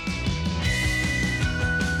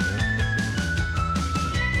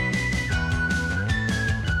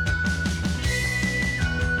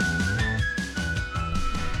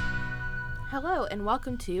and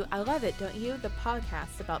welcome to I Love It, Don't You? The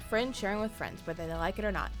podcast about friends sharing with friends, whether they like it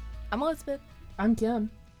or not. I'm Elizabeth. I'm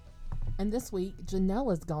Kim. And this week,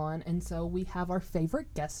 Janelle is gone, and so we have our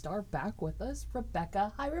favorite guest star back with us,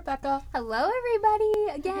 Rebecca. Hi, Rebecca. Hello,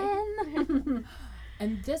 everybody, again.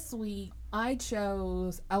 And this week, I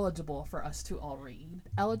chose Eligible for us to all read.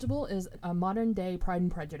 Eligible is a modern-day Pride and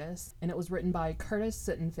Prejudice, and it was written by Curtis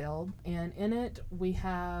Sittenfeld. And in it, we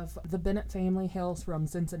have the Bennett family hails from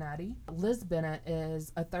Cincinnati. Liz Bennett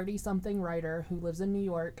is a 30-something writer who lives in New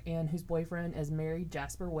York and whose boyfriend is married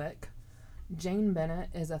Jasper Wick. Jane Bennett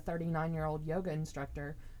is a 39-year-old yoga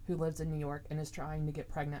instructor who lives in New York and is trying to get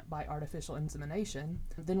pregnant by artificial insemination.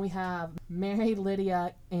 Then we have Mary,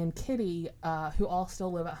 Lydia, and Kitty, who all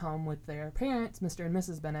still live at home with their parents, Mr. and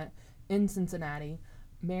Mrs. Bennett, in Cincinnati.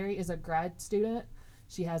 Mary is a grad student.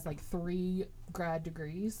 She has like 3 grad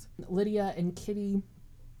degrees. Lydia and Kitty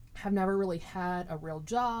have never really had a real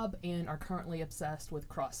job and are currently obsessed with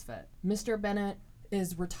CrossFit. Mr. Bennett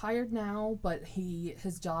is retired now, but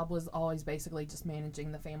his job was always basically just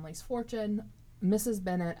managing the family's fortune. Mrs.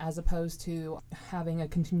 Bennett, as opposed to having a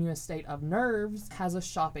continuous state of nerves, has a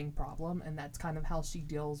shopping problem, and that's kind of how she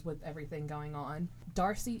deals with everything going on.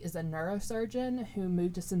 Darcy is a neurosurgeon who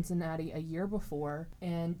moved to Cincinnati a year before,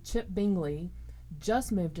 and Chip Bingley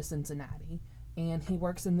just moved to Cincinnati, and he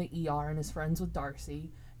works in the ER and is friends with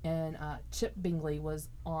Darcy. And Chip Bingley was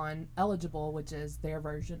on Eligible, which is their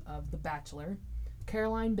version of The Bachelor.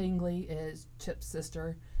 Caroline Bingley is Chip's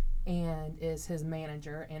sister and is his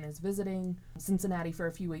manager and is visiting Cincinnati for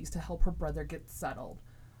a few weeks to help her brother get settled.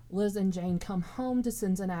 Liz and Jane come home to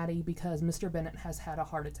Cincinnati because Mr. Bennett has had a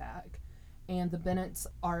heart attack, and the Bennetts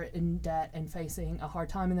are in debt and facing a hard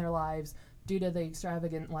time in their lives due to the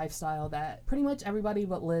extravagant lifestyle that pretty much everybody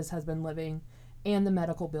but Liz has been living and the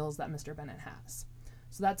medical bills that Mr. Bennett has.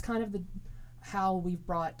 So that's kind of how we've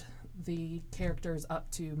brought the characters up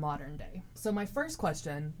to modern day. So my first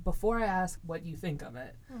question, before I ask what you think of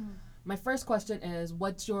it, my first question is,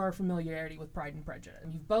 what's your familiarity with Pride and Prejudice?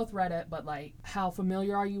 You've both read it, but like, how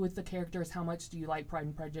familiar are you with the characters? How much do you like Pride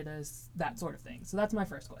and Prejudice? That sort of thing. So that's my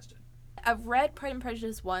first question. I've read Pride and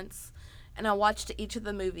Prejudice once, and I watched each of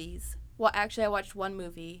the movies. Well, actually, I watched one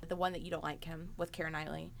movie, the one that you don't like, Kim, with Keira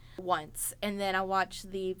Knightley, once. And then I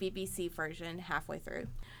watched the BBC version halfway through.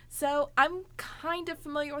 So I'm kind of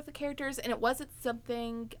familiar with the characters, and it wasn't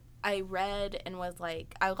something I read and was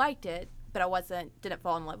like, I liked it, but I didn't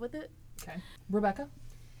fall in love with it. Okay. Rebecca?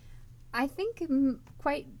 I think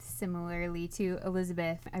quite similarly to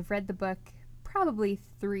Elizabeth. I've read the book probably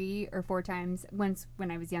 3 or 4 times, once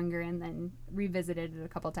when I was younger and then revisited it a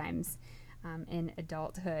couple times in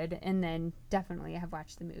adulthood, and then definitely I have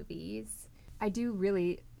watched the movies. I do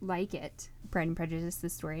really like it, Pride and Prejudice, the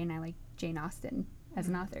story, and I like Jane Austen as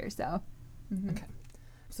an author, so. Okay.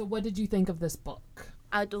 So what did you think of this book?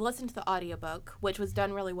 I listened to the audiobook, which was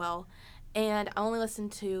done really well, and I only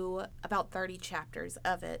listened to about 30 chapters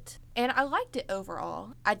of it, and I liked it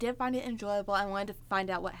overall. I did find it enjoyable. I wanted to find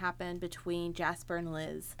out what happened between Jasper and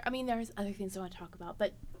Liz. I mean, there's other things I want to talk about,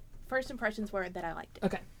 but first impressions were that I liked it.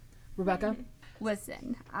 Okay. Rebecca?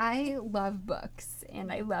 Listen, I love books, and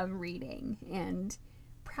I love reading, and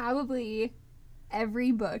probably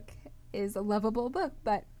every book is a lovable book,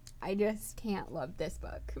 but I just can't love this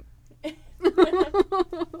book.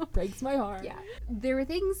 Breaks my heart. Yeah. There were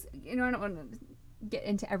things, I don't want to get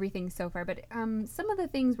into everything so far, but some of the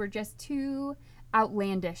things were just too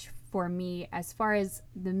outlandish for me as far as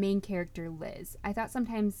the main character, Liz. I thought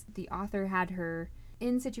sometimes the author had her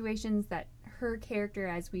in situations that her character,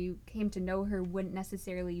 as we came to know her, wouldn't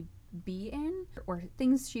necessarily be in, or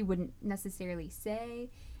things she wouldn't necessarily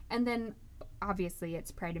say. And then obviously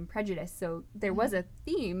it's Pride and Prejudice, so there was a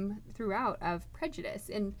theme throughout of prejudice.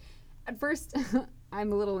 And at first,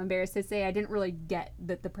 I'm a little embarrassed to say I didn't really get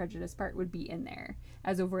that the prejudice part would be in there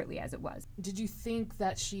as overtly as it was. Did you think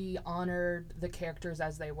that she honored the characters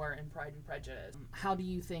as they were in Pride and Prejudice? How do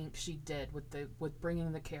you think she did with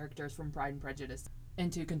bringing the characters from Pride and Prejudice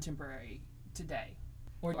into contemporary today?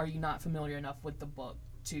 Or are you not familiar enough with the book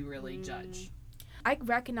to really judge? I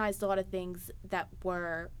recognized a lot of things that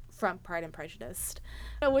were from Pride and Prejudice.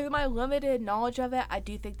 With my limited knowledge of it, I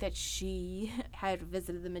do think that she had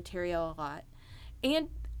visited the material a lot. And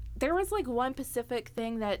there was like one specific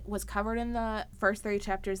thing that was covered in the first 3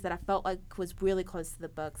 chapters that I felt like was really close to the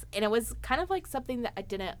books. And it was kind of like something that I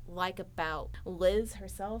didn't like about Liz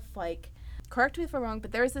herself. Like, correct me if I'm wrong,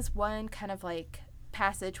 but there was this one kind of like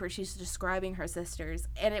passage where she's describing her sisters,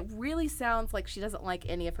 and it really sounds like she doesn't like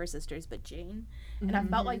any of her sisters but Jane. And I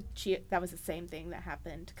felt like that was the same thing that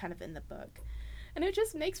happened kind of in the book. And it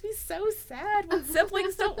just makes me so sad when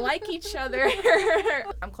siblings don't like each other.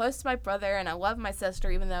 I'm close to my brother and I love my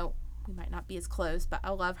sister, even though we might not be as close, but I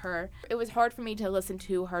love her. It was hard for me to listen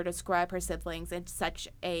to her describe her siblings in such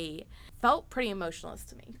a, felt pretty emotionless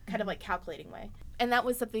to me, kind of like calculating way. And that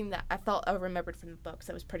was something that I felt I remembered from the books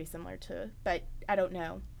that was pretty similar to, but I don't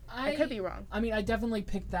know. I could be wrong. I mean, I definitely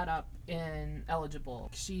picked that up in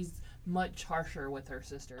Eligible. She's much harsher with her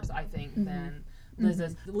sisters, I think, than Liz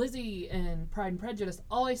is. Lizzie in Pride and Prejudice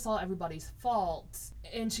always saw everybody's faults,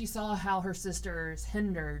 and she saw how her sisters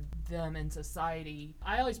hindered them in society.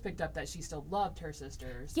 I always picked up that she still loved her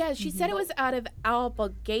sisters. Yeah, she said it was out of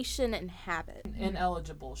obligation and habit. In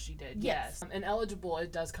Eligible, she did, yes. In Eligible,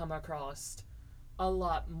 it does come across a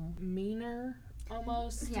lot meaner,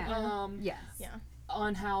 almost. Yeah. Yes. Yeah.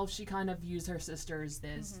 On how she kind of views her sisters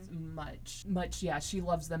as much, she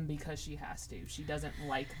loves them because she has to. She doesn't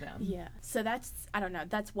like them. Yeah. So that's, I don't know,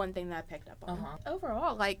 that's one thing that I picked up on.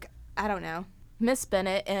 Overall, like, I don't know. Miss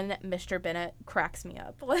Bennett and Mr. Bennett cracks me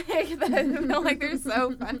up. Like, I feel like they're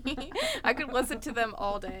so funny. I could listen to them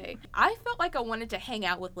all day. I felt like I wanted to hang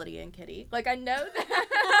out with Lydia and Kitty. Like, I know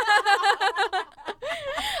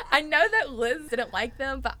that Liz didn't like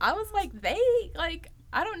them, but I was like,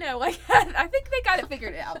 I don't know. Like, I think they got it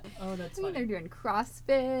figured out. Oh, that's I mean, funny. they're doing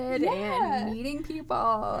CrossFit and meeting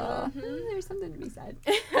people. There's something to be said.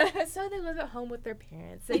 So they live at home with their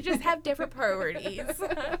parents. They just have different priorities.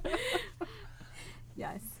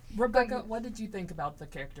 Yes. Rebecca, what did you think about the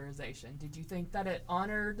characterization? Did you think that it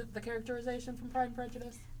honored the characterization from Pride and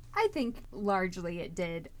Prejudice? I think largely it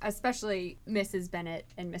did, especially Mrs. Bennett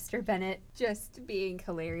and Mr. Bennett just being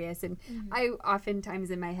hilarious. And I oftentimes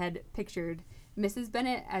in my head pictured Mrs.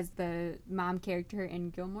 Bennett as the mom character in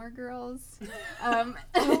Gilmore Girls. Oh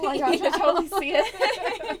my gosh, I totally see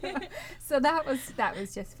it. So that was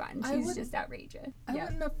just fun. She's just outrageous. I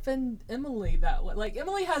wouldn't offend Emily that way. Like,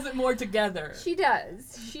 Emily has it more together. She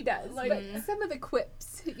does. Like, but some of the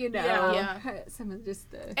quips, some of just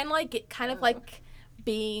the... And, like, it kind of, like,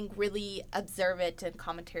 being really observant and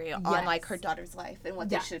commentary on, like, her daughter's life and what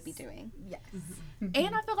they should be doing. Yes.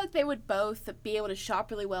 And I feel like they would both be able to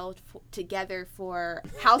shop really well together for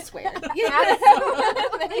housewear.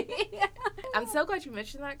 I'm so glad you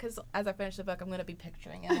mentioned that because as I finish the book, I'm going to be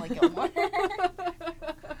picturing Emily Gilmore.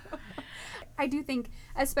 I do think,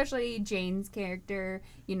 especially Jane's character,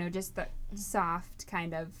 just the soft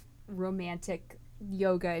kind of romantic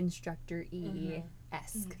yoga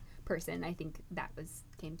instructor-y-esque person. I think that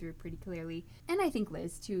came through pretty clearly. And I think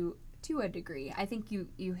Liz, to a degree. I think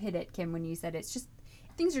you hit it, Kim, when you said it's just,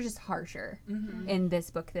 things are just harsher in this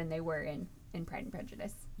book than they were in Pride and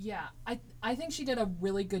Prejudice. Yeah, I think she did a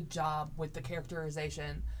really good job with the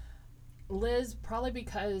characterization. Liz, probably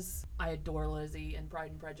because I adore Lizzie in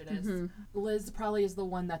Pride and Prejudice, Liz probably is the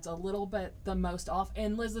one that's a little bit the most off,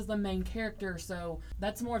 and Liz is the main character, so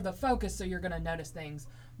that's more of the focus, so you're going to notice things.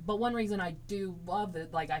 But one reason I do love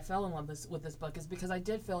it, like I fell in love with this book, is because I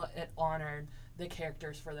did feel it honored the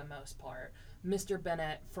characters for the most part. Mr.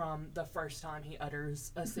 Bennett, from the first time he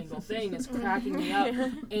utters a single thing, is cracking me up,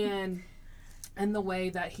 and the way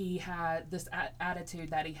that he had this attitude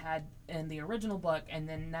that he had in the original book, and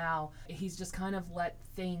then now he's just kind of let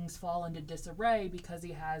things fall into disarray because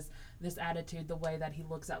he has this attitude, the way that he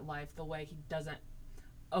looks at life, the way he doesn't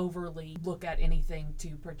overly look at anything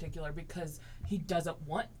too particular because he doesn't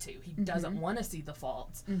want to. He doesn't want to see the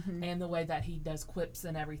faults. And the way that he does quips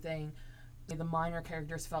and everything, the minor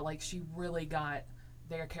characters felt like she really got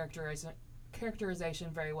their characterization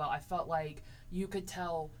very well. I felt like you could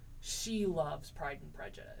tell she loves Pride and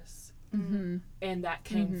Prejudice. And that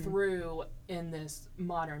came through in this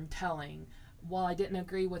modern telling. While I didn't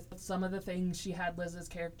agree with some of the things she had Liz's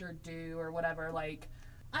character do or whatever, like,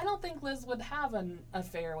 I don't think Liz would have an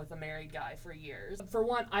affair with a married guy for years. For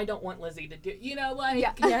one, I don't want Lizzie to do,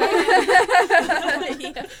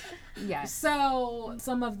 Yeah. So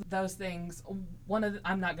some of those things,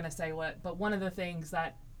 I'm not going to say what, but one of the things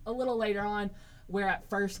that a little later on, where at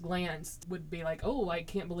first glance would be like, oh, I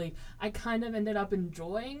can't believe, I kind of ended up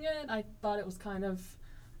enjoying it. I thought it was kind of,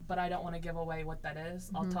 but I don't want to give away what that is.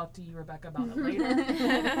 I'll talk to you, Rebecca, about it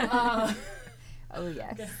later. Oh,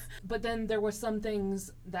 yes. Okay. But then there were some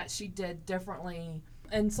things that she did differently,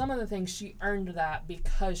 and some of the things she earned that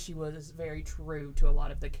because she was very true to a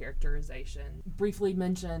lot of the characterization. Briefly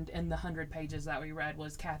mentioned in the 100 pages that we read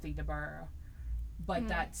was Kathy DeBurgh, but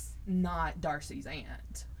that's not Darcy's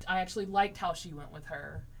aunt. I actually liked how she went with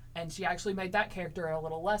her, and she actually made that character a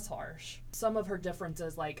little less harsh. Some of her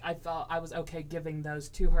differences, like, I felt I was okay giving those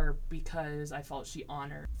to her because I felt she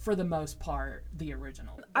honored, for the most part, the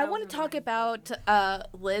original. I want to talk about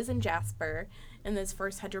Liz and Jasper in this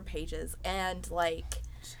first 100 pages. And, like,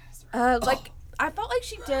 I felt like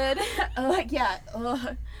she did,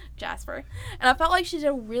 Jasper. And I felt like she did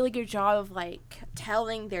a really good job of, like,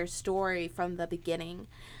 telling their story from the beginning.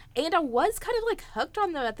 And I was kind of, like, hooked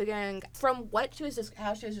on them at the beginning. From what she was just,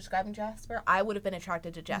 how she was describing Jasper, I would have been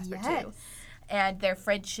attracted to Jasper, too. And their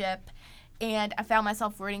friendship. And I found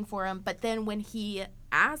myself rooting for him. But then when he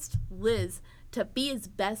asked Liz to be his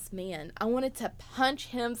best man, I wanted to punch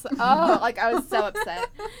him. Like, I was so upset.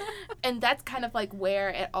 And that's kind of, like, where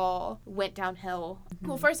it all went downhill. Mm-hmm.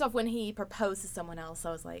 Well, first off, when he proposed to someone else,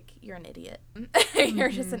 I was like, you're an idiot. You're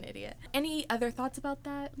just an idiot. Any other thoughts about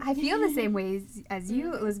that? I feel the same way as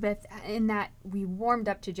you, Elizabeth, in that we warmed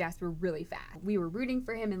up to Jasper really fast. We were rooting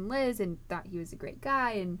for him and Liz and thought he was a great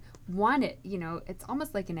guy and wanted, you know, it's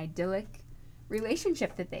almost like an idyllic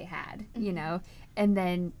relationship that they had, you know, and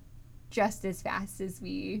then just as fast as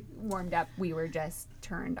we warmed up, we were just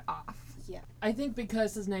turned off. Yeah. I think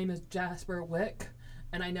because his name is Jasper Wick,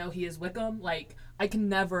 and I know he is Wickham, like, I can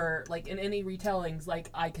never, like, in any retellings, like,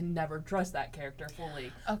 I can never trust that character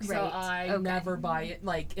fully. Okay. So I never buy it,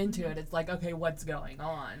 like, into it. It's like, okay, what's going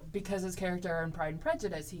on? Because his character in Pride and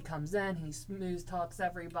Prejudice, he comes in, he smooth talks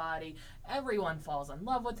everybody, everyone falls in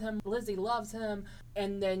love with him, Lizzie loves him,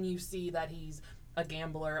 and then you see that he's a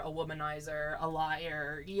gambler, a womanizer, a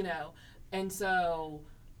liar, you know, and so...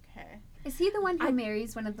 Okay. Is he the one who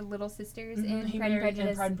marries one of the little sisters in Pride and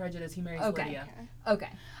Prejudice? In Pride and Prejudice, he marries Lydia. Okay.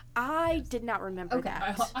 I did not remember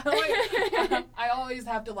that. I always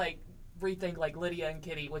have to, like, rethink, like, Lydia and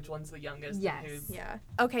Kitty, which one's the youngest. Yes. Yeah.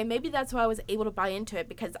 Okay, maybe that's why I was able to buy into it,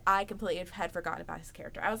 because I completely had forgotten about his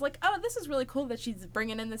character. I was like, oh, this is really cool that she's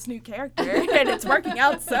bringing in this new character, and it's working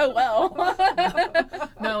out so well.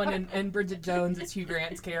 No, and in Bridget Jones, it's Hugh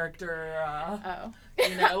Grant's character.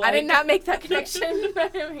 You know, like, I did not make that connection. I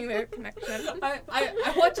didn't make that connection.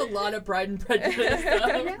 I watch a lot of Pride and Prejudice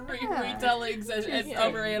retellings and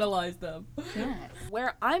overanalyze them. Yeah.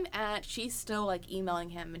 Where I'm at, she's still, like,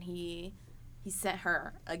 emailing him, and he sent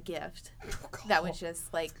her a gift that was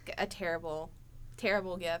just, like, a terrible,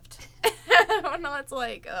 terrible gift. I don't know, it's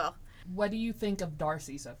like, ugh. What do you think of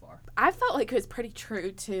Darcy so far? I felt like it was pretty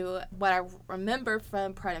true to what I remember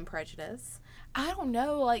from Pride and Prejudice. I don't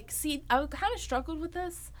know, like, see, I kind of struggled with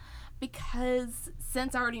this because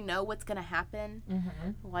since I already know what's going to happen,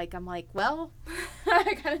 like, I'm like, well,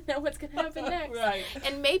 I kind of know what's going to happen next. Right.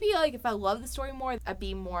 And maybe, like, if I love the story more, I'd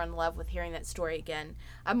be more in love with hearing that story again.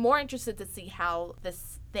 I'm more interested to see how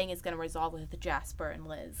this thing is going to resolve with Jasper and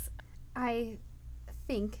Liz. I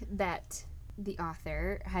think that the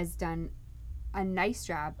author has done a nice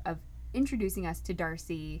job of introducing us to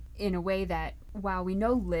Darcy in a way that while we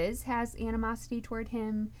know Liz has animosity toward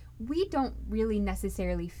him, we don't really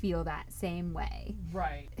necessarily feel that same way.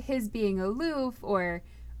 Right. His being aloof or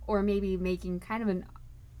maybe making kind of an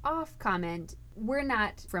off comment, we're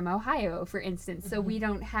not from Ohio, for instance, so we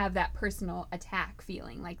don't have that personal attack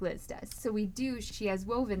feeling like Liz does. So she has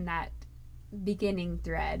woven that beginning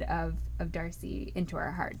thread of Darcy into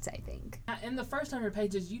our hearts, I think. In the first 100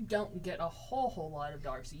 pages, you don't get a whole lot of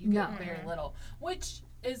Darcy. You get very little, which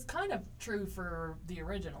is kind of true for the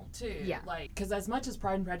original, too. Yeah. Like, because as much as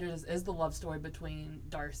Pride and Prejudice is the love story between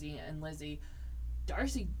Darcy and Lizzie,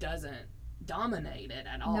 Darcy doesn't dominate it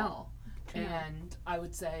at all. No. And I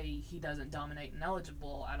would say he doesn't dominate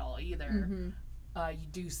Ineligible at all either. You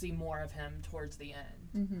do see more of him towards the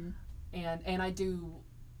end. And I do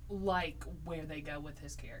like where they go with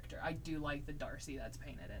his character. I do like the Darcy that's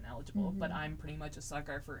painted and eligible, but I'm pretty much a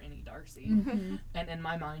sucker for any Darcy. And in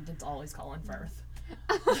my mind, it's always Colin Firth.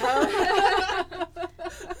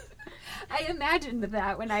 I imagined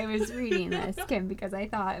that when I was reading this, Kim, because I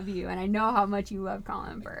thought of you, and I know how much you love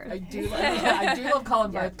Colin Firth. I do love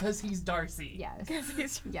Colin Firth because he's Darcy.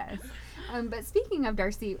 Yes. Yes. But speaking of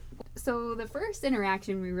Darcy, so the first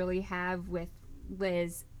interaction we really have with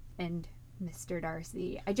Liz and Mr.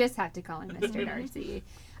 Darcy, I just have to call him Mr. Darcy.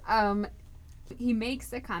 He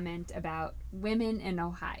makes a comment about women in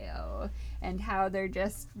Ohio and how they're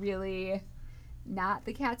just really not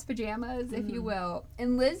the cat's pajamas, if you will.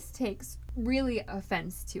 And Liz takes really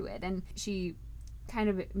offense to it, and she kind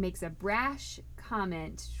of makes a brash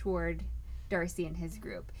comment toward Darcy and his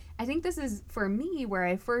group. I think this is, for me, where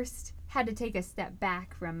I first had to take a step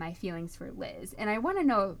back from my feelings for Liz. And I want to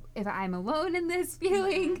know if I'm alone in this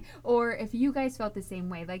feeling or if you guys felt the same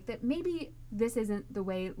way. Like, that maybe this isn't the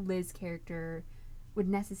way Liz's character would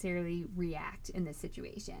necessarily react in this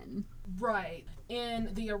situation. Right. In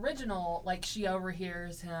the original, like, she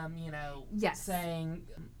overhears him, you know, saying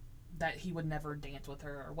that he would never dance with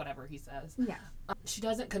her or whatever he says. Yeah. She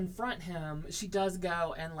doesn't confront him. She does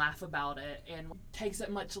go and laugh about it and takes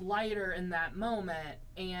it much lighter in that moment.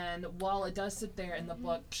 And while it does sit there in the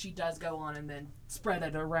book, she does go on and then spread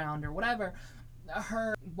it around or whatever.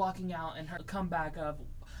 Her walking out and her comeback of,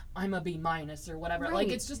 I'm a B- or whatever. Right. Like,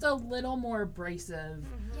 it's just a little more abrasive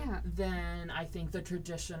Yeah. than I think the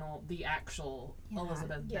actual Yeah.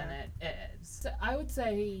 Elizabeth Bennet is. So I would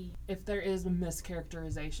say if there is a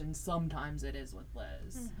mischaracterization, sometimes it is with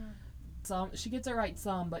Liz. She gets it right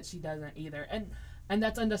some, but she doesn't either. And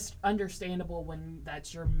that's understandable when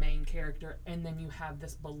that's your main character, and then you have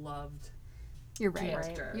this beloved You're right.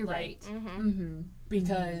 character. You're like, right. Mm-hmm.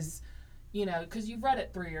 Because because you've read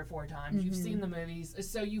it 3 or 4 times, you've seen the movies,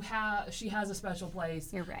 so she has a special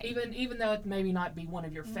place. You're right. Even though it maybe not be one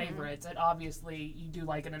of your favorites, it obviously you do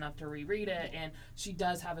like it enough to reread it, and she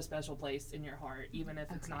does have a special place in your heart, even if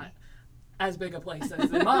it's not as big a place as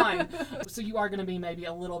in mine. So you are going to be maybe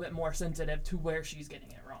a little bit more sensitive to where she's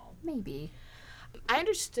getting it wrong. Maybe. I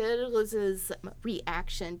understood Liz's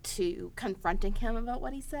reaction to confronting him about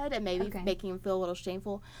what he said and maybe making him feel a little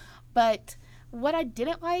shameful. But what I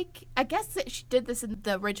didn't like, I guess that she did this in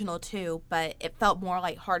the original too, but it felt more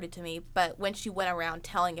lighthearted to me. But when she went around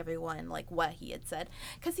telling everyone like what he had said,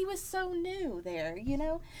 because he was so new there,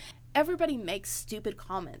 everybody makes stupid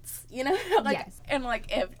comments, like, Yes. and like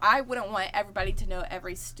if I wouldn't want everybody to know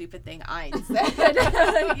every stupid thing I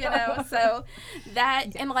said, so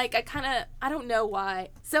that, and like I don't know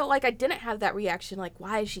why, so like I didn't have that reaction, like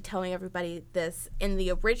why is she telling everybody this in the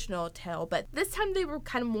original tale, but this time they were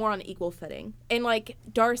kind of more on equal footing, and like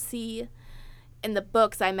Darcy in the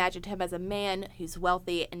books I imagined him as a man who's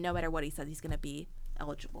wealthy and no matter what he says he's gonna be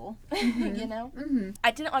eligible.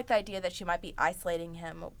 I didn't like the idea that she might be isolating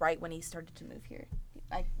him right when he started to move here.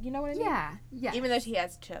 You know what I mean? Yeah. Even though he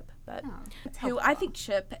has Chip, but It's who I helpful. think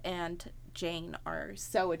Chip and Jane are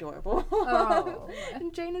so adorable. Oh.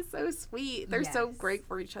 And Jane is so sweet. They're so Yes. great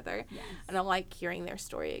for each other. Yes. And I like hearing their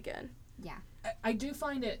story again. Yeah. I do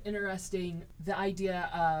find it interesting, the idea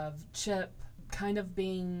of Chip kind of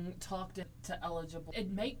being talked to eligible. It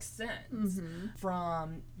makes sense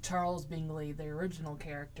from Charles Bingley, the original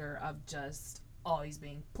character, of just always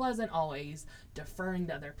being pleasant, always deferring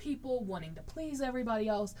to other people, wanting to please everybody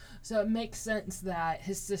else. So it makes sense that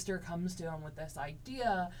his sister comes to him with this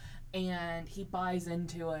idea and he buys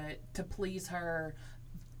into it to please her,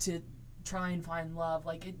 to try and find love.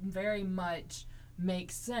 Like, it very much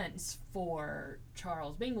makes sense for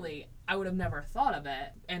Charles Bingley. I would have never thought of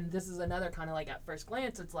it. And this is another kind of like, at first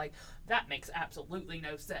glance, it's like, that makes absolutely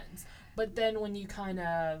no sense. But then when you kind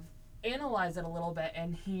of analyze it a little bit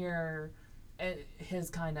and hear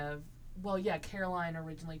his kind of, well, yeah, Caroline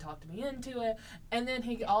originally talked me into it. And then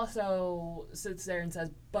he also sits there and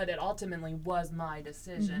says, but it ultimately was my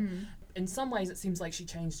decision. In some ways, it seems like she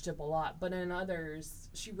changed Chip a lot. But in others,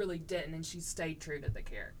 she really didn't. And she stayed true to the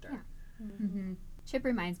character. Yeah. Chip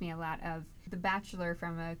reminds me a lot of The Bachelor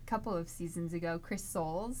from a couple of seasons ago, Chris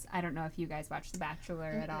Soules. I don't know if you guys watched The Bachelor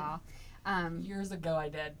at all. Years ago I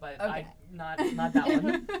did, but Okay. not that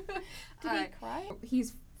one. Did he cry?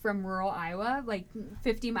 He's from rural Iowa, like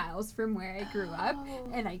 50 miles from where I grew up,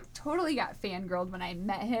 and I totally got fangirled when I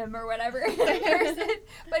met him or whatever in person.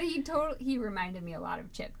 But he reminded me a lot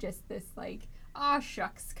of Chip, just this like, aw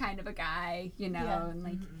shucks kind of a guy, and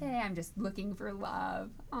like, hey, I'm just looking for love.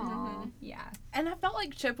 Aw, yeah. And I felt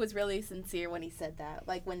like Chip was really sincere when he said that.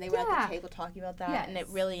 Like when they were at the table talking about that, and it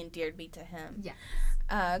really endeared me to him. Yes.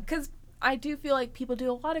 Because I do feel like people do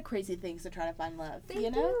a lot of crazy things to try to find love. They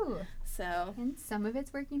do. So. And some of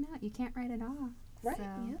it's working out. You can't write it off. Right. So.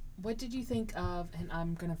 Yeah. What did you think of, and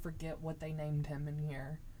I'm going to forget what they named him in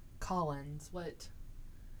here, Collins, what?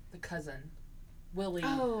 The cousin. Willie.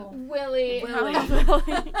 Oh. Willie. Willie.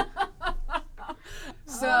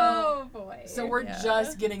 So, oh boy. So we're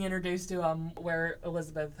just getting introduced to him where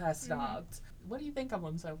Elizabeth has stopped. What do you think of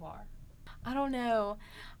him so far? I don't know.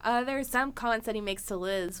 There are some comments that he makes to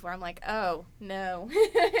Liz where I'm like, oh, no.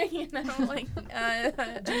 Like.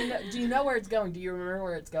 Do you know where it's going? Do you remember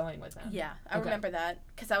where it's going with him? Yeah, I remember that.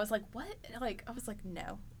 Because I was like, what? Like, I was like,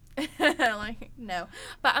 no. Like, no.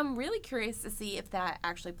 But I'm really curious to see if that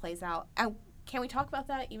actually plays out. Can we talk about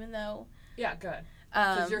that even though... Yeah, good.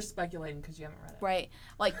 Because you're speculating because you haven't read it. Right.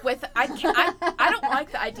 Like with I don't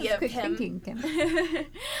like the idea of him.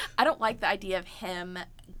 I don't like the idea of him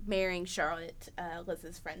marrying Charlotte,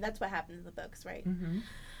 Liz's friend. That's what happened in the books, right?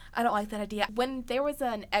 I don't like that idea. When there was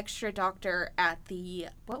an extra doctor at the,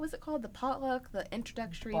 what was it called? The potluck? The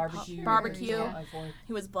introductory barbecue. Yeah.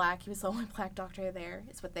 He was black. He was the only black doctor there,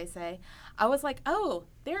 is what they say. I was like, oh,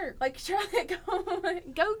 they're like, Charlotte,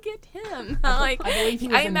 go get him. Like, I believe he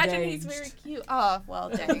was imagine engaged. he's very cute. Oh, well,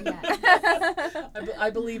 dang. I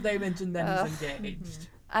believe they mentioned that he's engaged.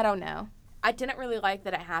 I don't know. I didn't really like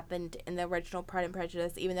that it happened in the original Pride and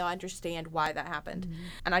Prejudice, even though I understand why that happened. Mm-hmm.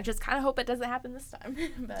 And I just kind of hope it doesn't happen this time.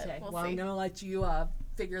 But Okay, we'll well, see. I'm going to let you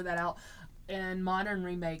figure that out. And modern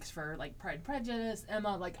remakes for, like, Pride and Prejudice,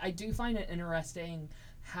 Emma, like, I do find it interesting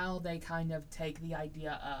how they kind of take the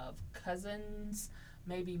idea of cousins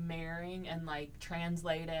maybe marrying and, like,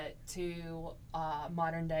 translate it to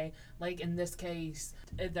modern day. Like, in this case,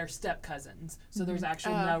 they're step cousins, so there's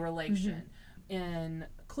actually no relation. In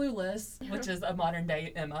Clueless, which is a modern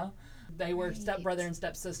day Emma, they were stepbrother and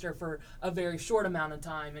stepsister for a very short amount of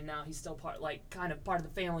time, and now he's still kind of part of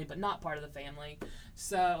the family, but not part of the family.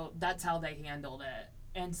 So that's how they handled it.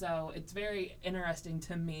 And so it's very interesting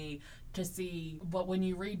to me to see, but when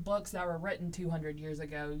you read books that were written 200 years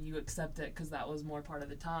ago, you accept it because that was more part of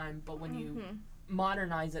the time. But when you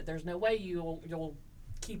modernize it, there's no way you'll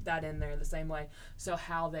keep that in there the same way. So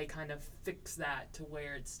how they kind of fix that to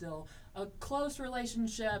where it's still a close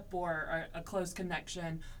relationship or a close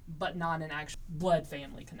connection, but not an actual blood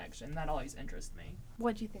family connection. That always interests me.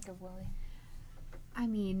 What'd you think of Willie? I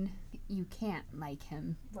mean, you can't like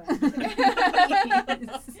him.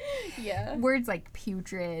 Yeah. Words like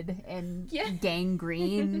putrid and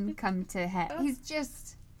gangrene come to head. He's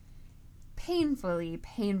just painfully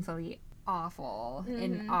awful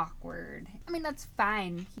and awkward. I mean, that's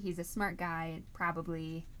fine. He's a smart guy,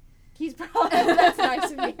 probably. He's probably, that's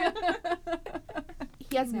nice of you.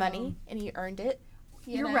 He has money and he earned it.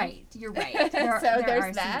 You're right. There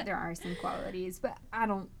are some qualities, but I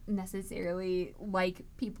don't necessarily like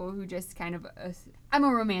people who just kind of. I'm a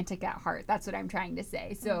romantic at heart. That's what I'm trying to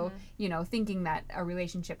say. So thinking that a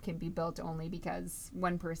relationship can be built only because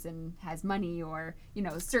one person has money or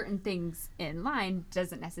certain things in line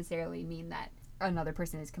doesn't necessarily mean that another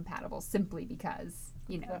person is compatible simply because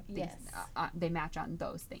they match on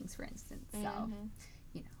those things, for instance. So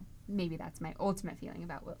maybe that's my ultimate feeling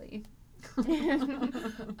about Willie.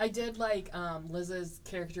 I did like Liz's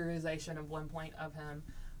characterization of one point of him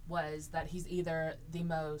was that he's either the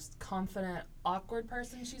most confident, awkward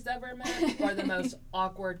person she's ever met or the most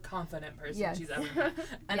awkward, confident person she's ever met.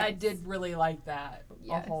 And I did really like that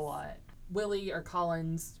a whole lot. Willie or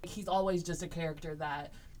Collins, he's always just a character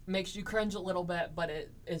that makes you cringe a little bit, but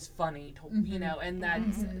it is funny, and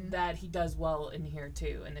that he does well in here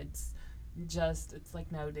too. And it's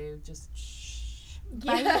like, no, dude, just shh.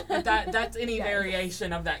 Yeah. That's any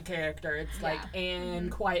variation of that character. It's like, and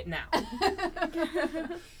quiet now.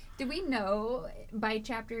 Do we know by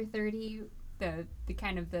chapter 30 the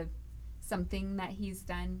kind of the something that he's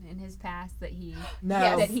done in his past that he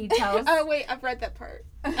that he tells? Oh wait, I've read that part.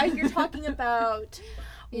 You're talking about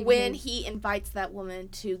when he invites that woman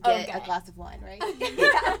to get a glass of wine, right?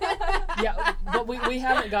 Yeah, but we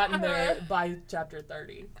haven't gotten there by chapter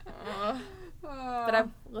 30. But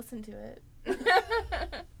I've listened to it.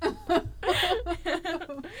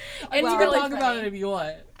 And you you can can talk about it if you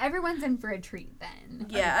want. Everyone's in for a treat then.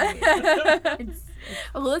 Yeah. It's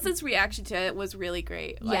Alyssa's reaction to it was really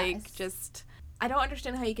great. Like, I don't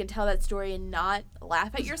understand how you can tell that story and not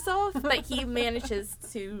laugh at yourself, but he manages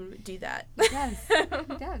to do that. He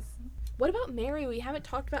does. What about Mary? We haven't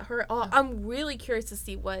talked about her at all. I'm really curious to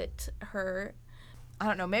see what her... I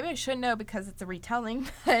don't know. Maybe I should know because it's a retelling,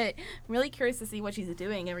 but I'm really curious to see what she's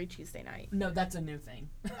doing every Tuesday night. No, that's a new thing.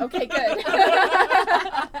 Okay, good.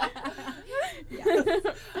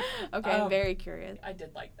 Okay, I'm very curious. I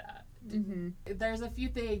did like that. Mm-hmm. There's a few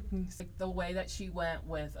things, like the way that she went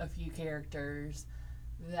with a few characters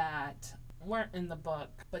that weren't in the book,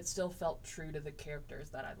 but still felt true to the characters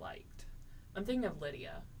that I liked. I'm thinking of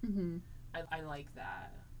Lydia. Mm-hmm. I like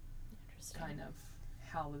that. Kind of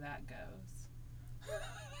how that goes.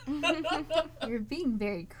 You're being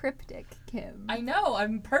very cryptic, Kim. I know.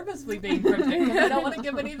 I'm purposely being cryptic because I don't want to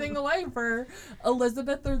give anything away for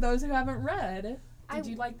Elizabeth or those who haven't read. Did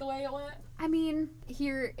you like the way it went? I mean,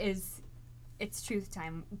 it's truth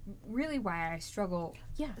time. Really why I struggle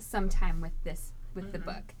sometime with the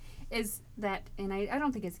book is that, and I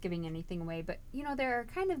don't think it's giving anything away, but there are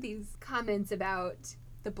kind of these comments about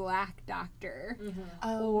the Black Doctor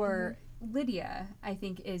or Lydia, I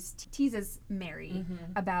think, teases Mary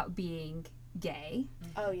about being gay.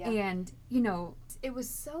 Oh, yeah. And, it was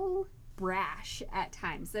so brash at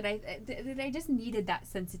times that I just needed that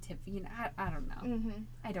sensitive, I don't know.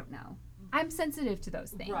 I don't know. I'm sensitive to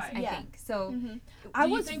those things, Right. I Yeah. think. So I Do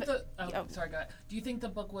you was think sorry, go ahead. Do you think the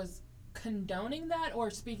book was condoning that or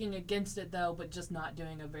speaking against it though, but just not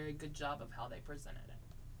doing a very good job of how they presented it?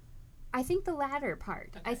 I think the latter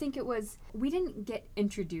part. Okay. I think it was, we didn't get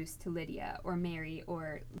introduced to Lydia or Mary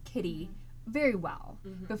or Kitty very well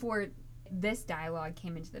before this dialogue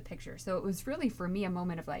came into the picture. So it was really, for me, a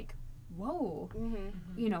moment of like, whoa,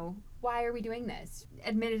 you know, why are we doing this?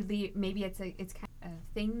 Admittedly, maybe it's kind of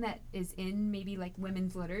a thing that is in maybe like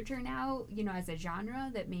women's literature now, you know, as a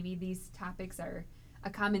genre, that maybe these topics are a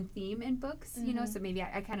common theme in books, you know, so maybe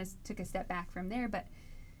I kind of took a step back from there. But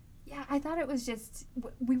yeah, I thought it was just,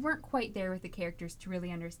 we weren't quite there with the characters to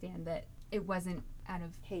really understand that it wasn't out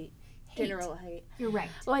of hate. General hate. You're right.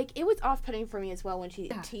 Like, it was off-putting for me as well when she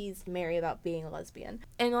Yeah. teased Mary about being a lesbian.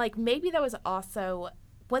 And, like, maybe that was also...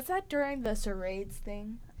 Was that during the charades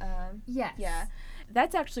thing? Yes. Yeah.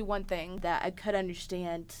 That's actually one thing that I could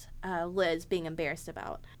understand Liz being embarrassed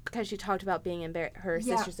about. Because she talked about being her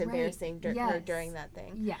Yeah, sister's right. embarrassing her Yes. during that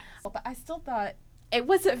thing. Yes. But I still thought it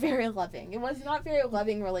wasn't very loving. It was not very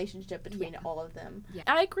loving relationship between Yeah. all of them. Yeah.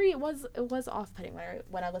 I agree. It was off-putting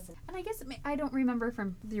when I listened. And I guess I don't remember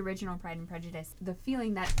from the original Pride and Prejudice the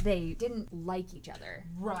feeling that they didn't like each other.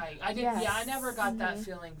 Right. I did. Yes. Yeah, I never got that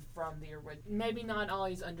feeling from the original. Maybe not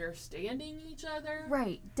always understanding each other.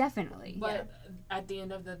 Right. Definitely. But at the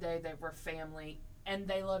end of the day, they were family and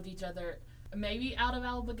they loved each other. Maybe out of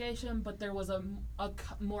obligation, but there was a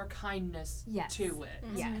more kindness Yes. to it.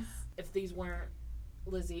 Yes. If these weren't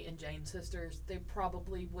Lizzie and Jane's sisters, they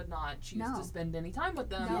probably would not choose No. to spend any time with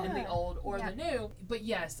them No. in the old or Yeah. the new. But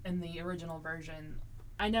yes, in the original version,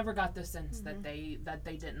 I never got the sense that they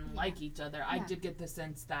didn't like each other. I Yeah. did get the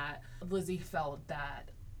sense that Lizzie felt that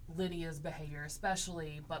Lydia's behavior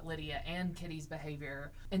especially, but Lydia and Kitty's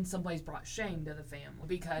behavior in some ways brought shame to the family,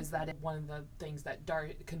 because that is one of the things that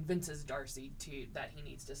convinces Darcy that he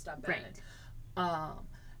needs to step in.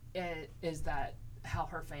 It is that how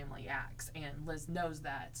her family acts, and Liz knows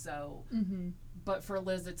that. So but for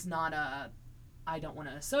Liz, it's not I don't want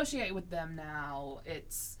to associate with them now.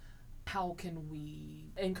 It's, how can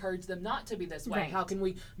we encourage them not to be this way? Right. How can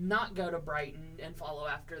we not go to Brighton and follow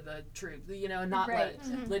after the troop, you know, and not Right.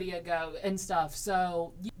 let Lydia go and stuff.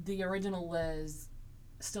 So the original Liz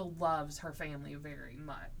still loves her family very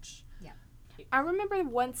much. I remember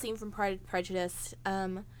one scene from Pride and Prejudice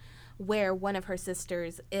where one of her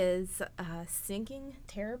sisters is singing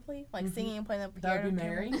terribly, like singing and playing the piano. That would be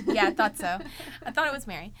Mary? Yeah, I thought so. I thought it was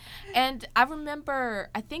Mary. And I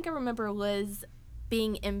think I remember Liz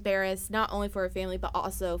being embarrassed not only for her family but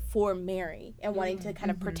also for Mary and wanting to kind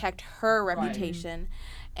of protect her reputation.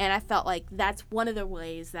 And I felt like that's one of the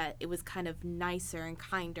ways that it was kind of nicer and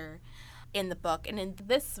kinder in the book. And in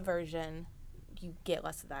this version, you get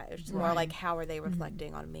less of that. It's just more like, how are they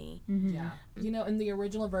reflecting on me? Yeah. You know, in the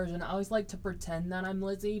original version, I always like to pretend that I'm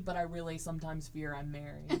Lizzie, but I really sometimes fear I'm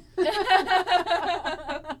Mary.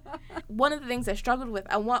 One of the things I struggled with,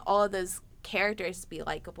 I want all of those characters to be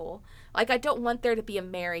likable. Like, I don't want there to be a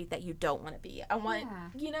Mary that you don't want to be. I want,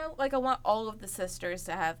 I want all of the sisters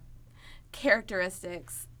to have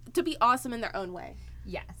characteristics, to be awesome in their own way.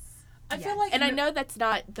 Yes. I feel like... And I know that's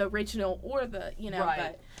not the original or the, Right.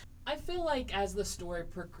 but... I feel like as the story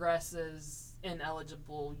progresses in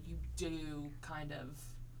Eligible, you do kind of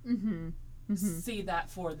see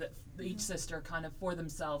that for each sister kind of for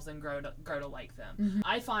themselves and grow to like them.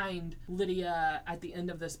 I find Lydia at the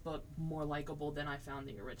end of this book more likable than I found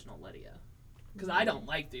the original Lydia, because I don't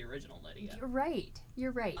like the original Lydia.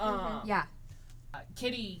 You're right. Yeah.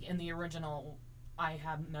 Kitty in the original, I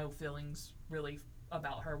have no feelings really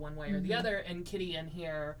about her one way or the other, and Kitty in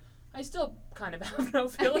here, I still kind of have no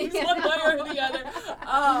feelings one way or the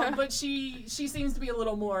other. But she seems to be a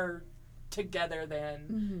little more together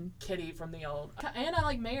than Kitty from the old. And I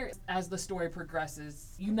like Mary. As the story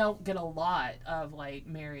progresses, you don't get a lot of like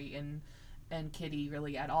Mary and Kitty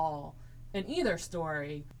really at all in either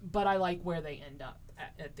story, but I like where they end up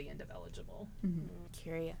at the end of Eligible.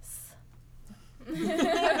 Curious.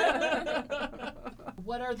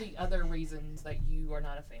 What are the other reasons that you are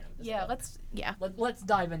not a fan of this book? Let's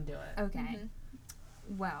dive into it. Okay.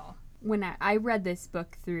 Well, when I read this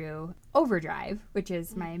book through Overdrive, which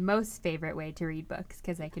is my most favorite way to read books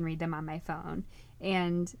because I can read them on my phone,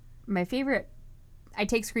 and my favorite, I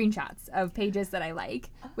take screenshots of pages that I like,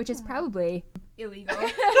 which is probably illegal.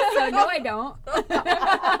 So no, I don't.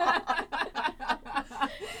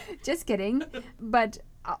 Just kidding. But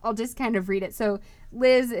I'll just kind of read it. So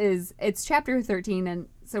Liz it's chapter 13, and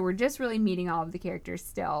so we're just really meeting all of the characters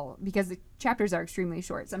still because the chapters are extremely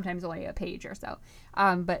short, sometimes only a page or so.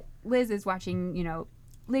 But Liz is watching,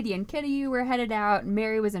 Lydia and Kitty were headed out, and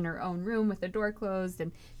Mary was in her own room with the door closed,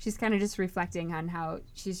 and she's kind of just reflecting on how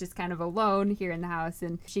she's just kind of alone here in the house.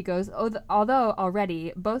 And she goes, although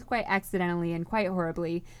already, both quite accidentally and quite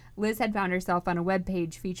horribly, Liz had found herself on a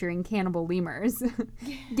webpage featuring cannibal lemurs.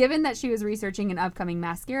 Given that she was researching an upcoming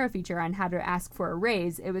mascara feature on how to ask for a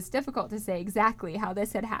raise, it was difficult to say exactly how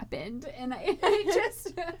this had happened. And I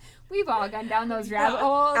just, we've all gone down those rabbit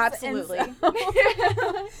holes. Absolutely.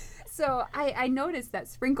 So I noticed that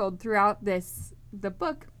sprinkled throughout the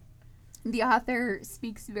book, the author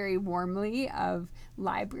speaks very warmly of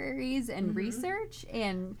libraries and research,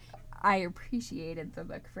 and I appreciated the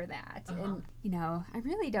book for that. And, you know, I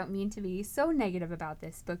really don't mean to be so negative about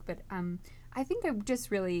this book, but I think I just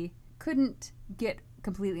really couldn't get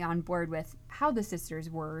completely on board with how the sisters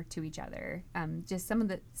were to each other. Just some of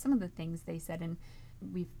the things they said, and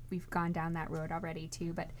we've gone down that road already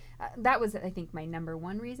too. But that was, I think, my number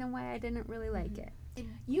one reason why I didn't really like it.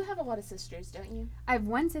 You have a lot of sisters, don't you? I have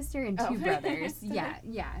one sister and two brothers. Yeah.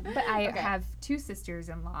 But I Okay. have two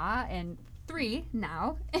sisters-in-law and 3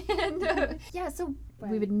 now. And so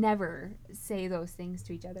we would never say those things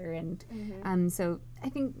to each other. And so I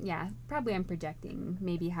think, probably I'm projecting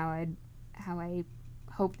maybe how I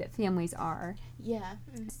hope that families are. Yeah.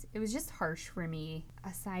 It was just harsh for me.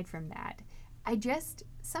 Aside from that, I just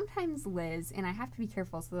sometimes Liz, and I have to be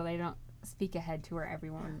careful so that I don't speak ahead to where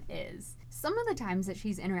everyone is. Some of the times that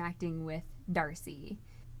she's interacting with Darcy,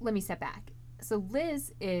 let me step back. So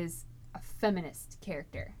Liz is a feminist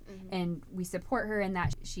character, and we support her in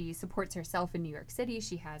that she supports herself in New York City.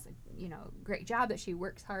 She has a great job that she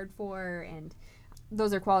works hard for, and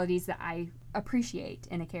those are qualities that I appreciate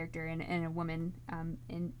in a character and in a woman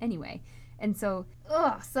in any way. And so,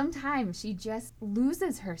 sometimes she just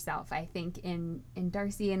loses herself, I think, in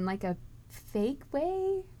Darcy in like a fake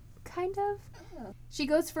way, kind of. She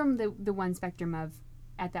goes from the one spectrum of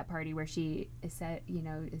at that party where she is said,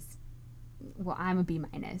 well, I'm a B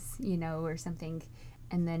minus, or something.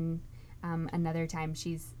 And then another time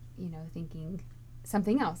she's, thinking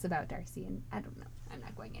something else about Darcy. And I don't know. I'm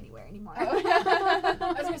not going anywhere anymore. I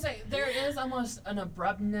was going to say, there is almost an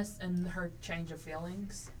abruptness in her change of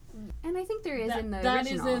feelings. And I think there is in the original.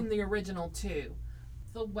 That is in the original, too.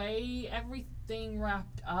 The way everything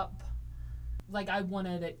wrapped up, like, I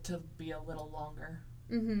wanted it to be a little longer.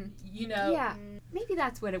 Mm-hmm. Yeah, maybe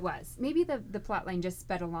that's what it was. Maybe the plot line just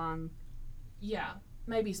sped along. Yeah,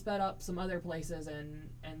 maybe sped up some other places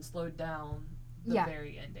and slowed down the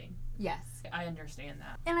very ending. Yes. I understand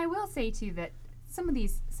that. And I will say, too, that some of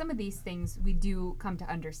these things we do come to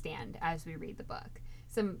understand as we read the book.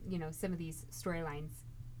 Some of these storylines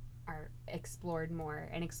are explored more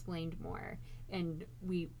and explained more, and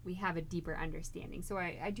we have a deeper understanding. So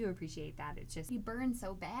I do appreciate that. It's just, we burn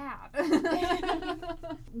so bad.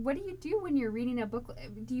 What do you do when you're reading a book?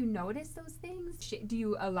 Do you notice those things? Do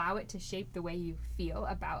you allow it to shape the way you feel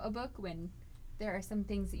about a book when there are some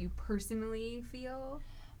things that you personally feel?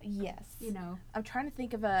 Yes. I'm trying to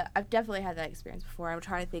think of I've definitely had that experience before. I'm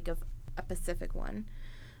trying to think of a specific one.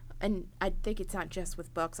 And I think it's not just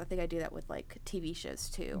with books. I think I do that with, like, TV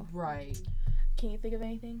shows, too. Right. Can you think of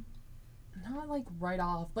anything? Not, like, right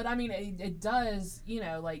off. But, I mean, it does,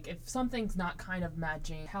 like, if something's not kind of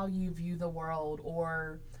matching how you view the world,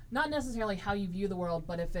 or not necessarily how you view the world,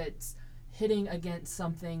 but if it's hitting against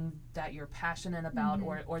something that you're passionate about,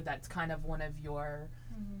 or that's kind of one of your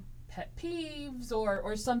pet peeves,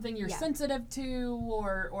 or something you're sensitive to,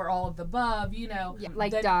 or all of the above,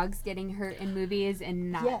 like dogs getting hurt in movies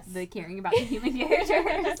and not the caring about the human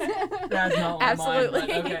characters. That's not absolutely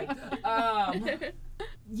mine, but okay.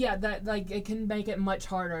 That, like, it can make it much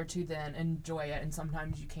harder to then enjoy it, and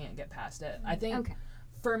sometimes you can't get past it. I think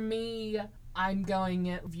for me, I'm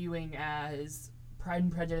viewing as Pride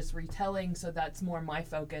and Prejudice retelling, so that's more my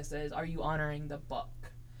focus is, are you honoring the book?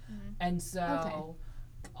 And so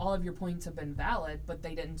all of your points have been valid, but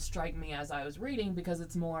they didn't strike me as I was reading, because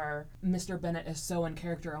it's more, Mr. Bennett is so in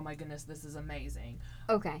character, oh my goodness, this is amazing.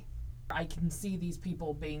 Okay. I can see these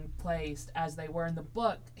people being placed as they were in the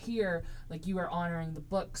book. Here, like, you are honoring the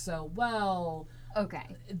book so well.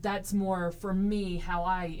 Okay. That's more, for me, how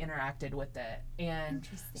I interacted with it. And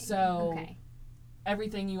so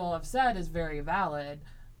everything you all have said is very valid.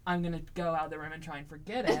 I'm going to go out of the room and try and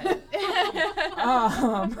forget it.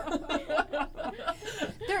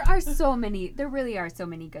 There really are so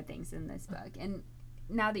many good things in this book. And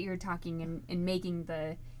now that you're talking and making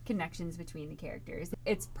the connections between the characters,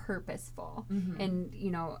 it's purposeful. And,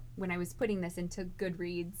 when I was putting this into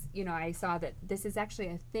Goodreads, I saw that this is actually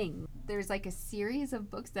a thing. There's like a series of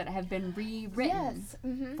books that have been rewritten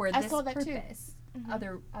for this purpose.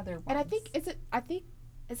 Other ones. And I think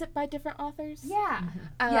Is it by different authors? Yeah.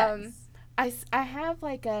 Um, Yes. I have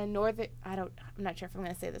like a I'm not sure if I'm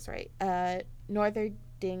going to say this right.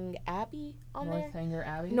 Northerding Abbey on there. Northanger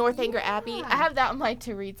Abbey. Northanger Abbey. Yeah. I have that on my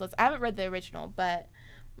to-reads list. I haven't read the original, but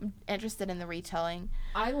I'm interested in the retelling.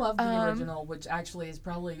 I love the original, which actually is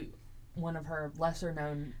probably one of her lesser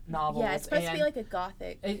known novels. Yeah, it's supposed to be like a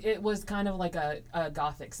gothic. It was kind of like a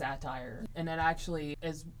gothic satire, and it actually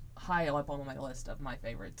is high up on my list of my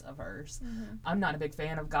favorites of hers. Mm-hmm. I'm not a big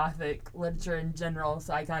fan of gothic literature in general,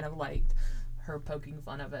 so I kind of liked her poking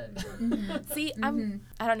fun of it. See, I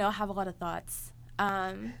don't know, I have a lot of thoughts.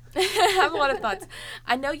 I have a lot of thoughts.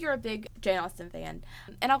 I know you're a big Jane Austen fan,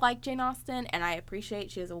 and I like Jane Austen, and I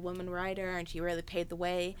appreciate she is a woman writer, and she really paved the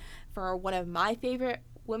way for one of my favorite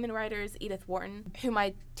women writers, Edith Wharton, who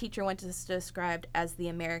my teacher once described as the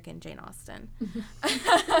American Jane Austen.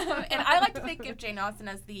 And I like to think of Jane Austen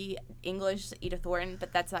as the English Edith Wharton,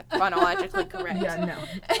 but that's not chronologically correct. Yeah,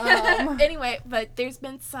 no. Anyway, but there's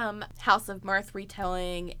been some House of Mirth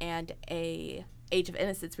retelling and a Age of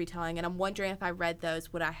Innocence retelling, and I'm wondering if I read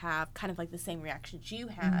those, would I have kind of like the same reactions you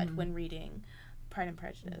had when reading Pride and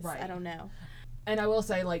Prejudice? Right. I don't know. And I will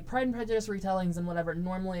say, like, Pride and Prejudice retellings and whatever,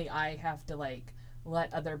 normally I have to, like,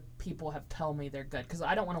 let other people tell me they're good, because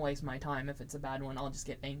I don't want to waste my time. If it's a bad one, I'll just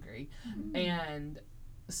get angry. And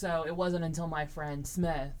so it wasn't until my friend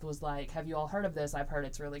Smith was like, have you all heard of this? I've heard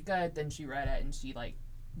it's really good. Then she read it and she like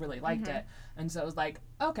really liked it. And so it was like,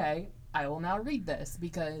 okay, I will now read this,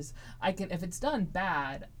 because I can, if it's done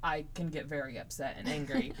bad, I can get very upset and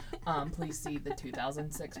angry. Please see the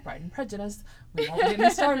 2006 Pride and Prejudice. We won't get me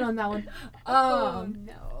started on that one.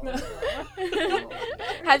 No.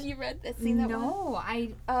 Have you seen that one? No,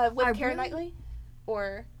 With I Keira really- Knightley?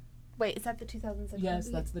 Or, wait, is that the 2006 Yes,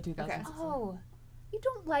 movie? that's the 2006 one. Oh, you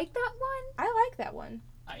don't like that one? I like that one.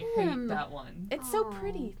 I hate that one. It's so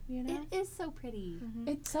pretty, you know? It is so pretty.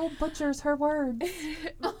 It so butchers her words.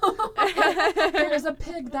 There is a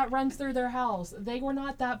pig that runs through their house. They were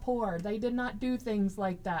not that poor. They did not do things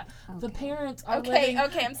like that. The parents are Okay,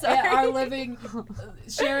 I'm sorry. are living,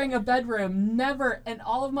 sharing a bedroom. Never, in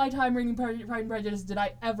all of my time reading Pride and Prejudice, did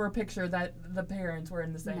I ever picture that the parents were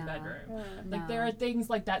in the same bedroom. Like, there are things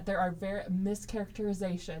like that. There are very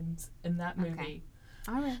mischaracterizations in that movie. Okay.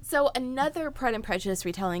 All right. So another Pride and Prejudice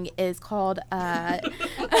retelling is called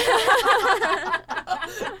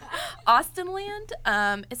Austenland.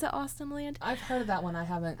 Is it Austenland? I've heard of that one. I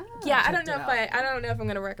haven't. Yeah, I checked don't know it out. I don't know if I'm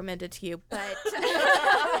gonna recommend it to you, but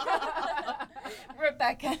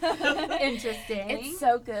Rebecca. Interesting. It's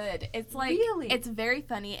so good. It's like Really? it's very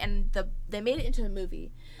funny, and they made it into a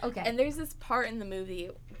movie. Okay. And there's this part in the movie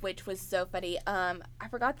which was so funny. I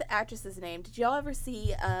forgot the actress's name. Did y'all ever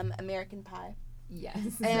see American Pie? yes.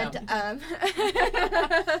 And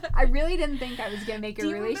I really didn't think I was going to make a Do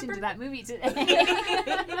you relation remember- to that movie today.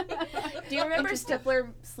 do you remember Stifler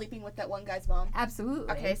sleeping with that one guy's mom?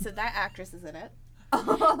 Absolutely. Okay, so that actress is in it.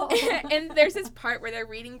 Oh. And there's this part where they're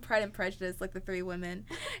reading Pride and Prejudice, like the three women,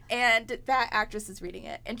 and that actress is reading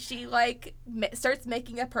it, and she like starts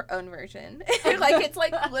making up her own version. Like, it's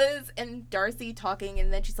like Liz and Darcy talking,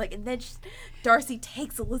 and then she's like, Darcy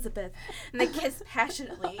takes Elizabeth, and they kiss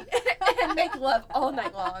passionately and make love all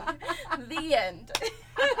night long. The end.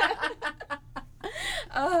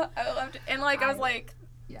 I loved it, and like I was like,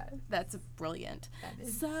 Yeah. that's brilliant. That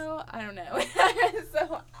is. So I don't know.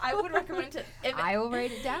 So I would recommend it. I will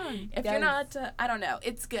write it down. If you're not, I don't know.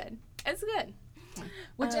 It's good. It's good.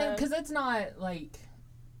 Which, because it's not, like,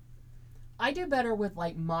 I do better with,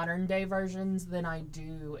 like, modern day versions than I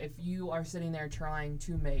do if you are sitting there trying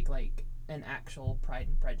to make, like, an actual Pride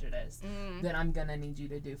and Prejudice. Then I'm gonna need you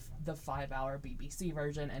to do the 5-hour BBC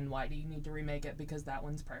version. And why do you need to remake it? Because that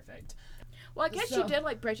one's perfect. Well, I guess you did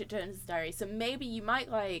like Bridget Jones' Diary, so maybe you might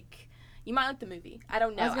like the movie. I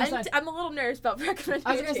don't know. I'm a little nervous about recommending.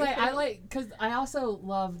 I was gonna say I like, because I also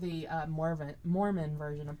love the Mormon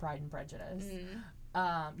version of Pride and Prejudice.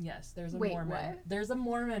 Yes, there's a Mormon. What? There's a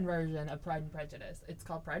Mormon version of Pride and Prejudice. It's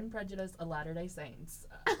called Pride and Prejudice: A Latter-day Saints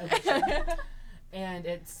edition. And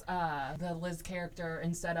it's the Liz character,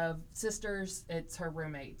 instead of sisters, it's her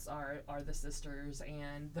roommates are the sisters,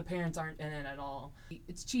 and the parents aren't in it at all.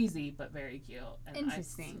 It's cheesy but very cute. And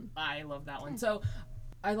Interesting. I love that one. So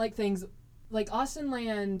I like things like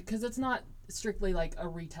Austenland, because it's not strictly like a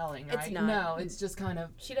retelling, right? It's not. No, it's just kind of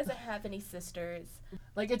She doesn't have any sisters.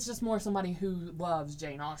 like, it's just more somebody who loves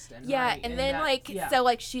Jane Austen. Yeah, right? and then yeah. so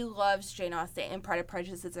like she loves Jane Austen, and Pride and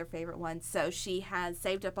Prejudice is her favorite one. So she has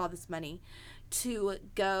saved up all this money to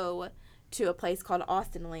go to a place called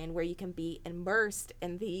Austenland, where you can be immersed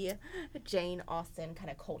in the Jane Austen kind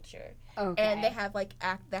of culture. Okay. And they have like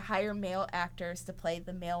they hire male actors to play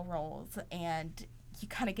the male roles, and you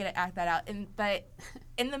kind of get to act that out. But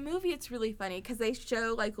in the movie, it's really funny because they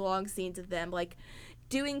show like long scenes of them like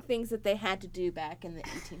doing things that they had to do back in the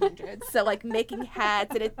 1800s. So like making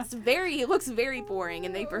hats, and it looks very boring,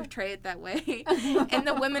 and they portray it that way. And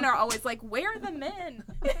the women are always like, "Where are the men?"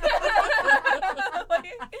 Like,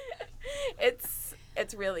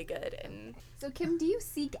 it's really good. And So Kim, do you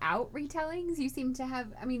seek out retellings? You seem to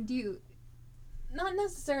have. I mean, do you? Not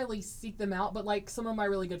necessarily seek them out, but like some of my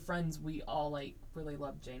really good friends, we all like really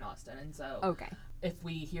love Jane Austen, and so Okay. if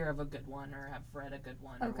we hear of a good one or have read a good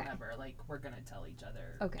one or whatever, like we're gonna tell each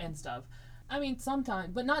other and stuff. I mean,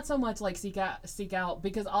 sometimes, but not so much like seek out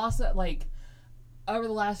because also like over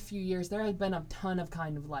the last few years there has been a ton of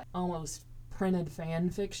kind of like almost printed fan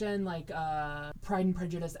fiction, like Pride and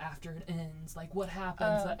Prejudice after it ends, like what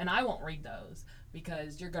happens, and I won't read those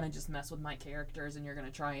because you're gonna just mess with my characters and you're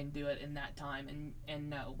gonna try and do it in that time, and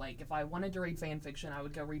no, like if I wanted to read fan fiction, I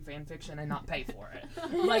would go read fan fiction and not pay for it.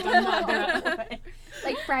 Like I'm not gonna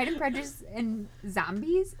Like Pride and Prejudice and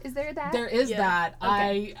Zombies, is there that? There is that.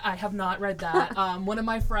 Okay. I have not read that. One of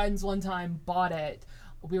my friends one time bought it.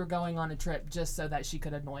 We were going on a trip just so that she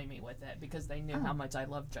could annoy me with it because they knew how much I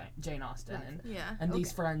love Jane Austen, and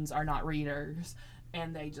these friends are not readers,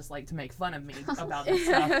 and they just like to make fun of me about this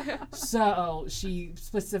stuff. So she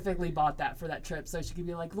specifically bought that for that trip so she could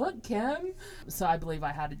be like, "Look, Kim." So I believe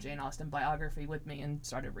I had a Jane Austen biography with me and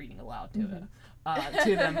started reading aloud to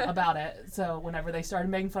them about it. So whenever they started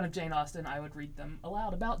making fun of Jane Austen, I would read them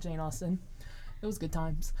aloud about Jane Austen. It was good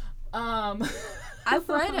times. I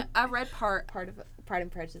read part of Pride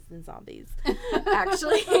and Prejudice and Zombies.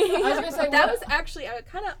 Actually, I was gonna say I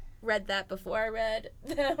kind of read that before I read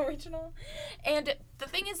the original. And the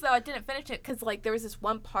thing is, though, I didn't finish it because like there was this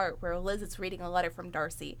one part where Liz is reading a letter from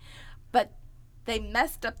Darcy, but they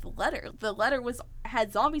messed up the letter. The letter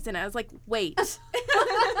had zombies in it. I was like, wait.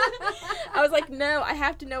 I was like, no, I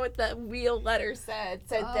have to know what the real letter said.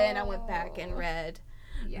 So then I went back and read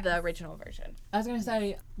the original version. I was gonna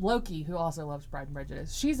say Loki, who also loves Pride and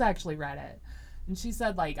Prejudice, she's actually read it, and she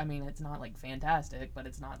said like, I mean, it's not like fantastic, but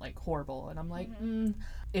it's not like horrible. And I'm like,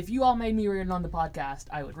 if you all made me read it on the podcast,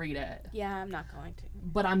 I would read it. Yeah, I'm not going to.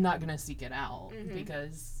 But I'm not gonna seek it out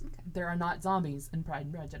because there are not zombies in Pride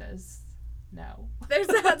and Prejudice. No. There's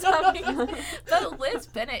not zombies. But Liz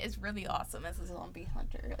Bennett is really awesome as a zombie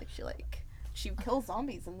hunter. Like she kills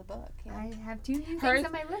zombies in the book. Yeah. I have 2 new things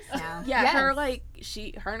on my list now. Yeah, her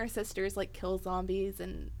and her sisters like kill zombies,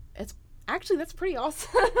 and it's actually that's pretty awesome.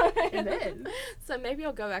 It is. So maybe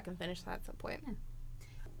I'll go back and finish that at some point. Yeah.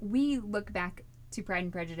 We look back to Pride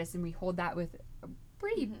and Prejudice and we hold that with a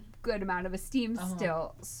pretty good amount of esteem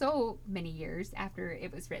still, so many years after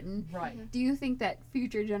it was written. Right. Do you think that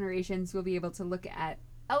future generations will be able to look at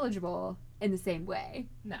Eligible in the same way?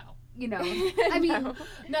 No. You know, I mean,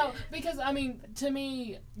 no, because I mean, to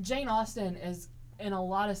me, Jane Austen is, in a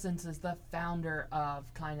lot of senses, the founder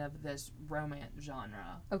of kind of this romance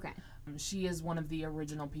genre. Okay. She is one of the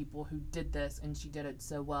original people who did this, and she did it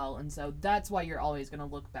so well, and so that's why you're always going to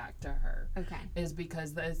look back to her. Okay. Is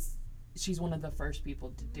because she's one of the first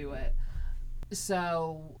people to do it.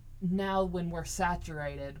 So now when we're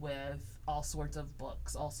saturated with all sorts of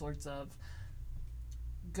books, all sorts of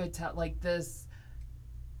good like this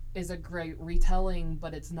is a great retelling,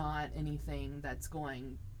 but it's not anything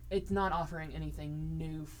it's not offering anything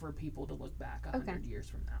new for people to look back 100 years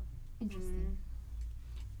from now. Interesting.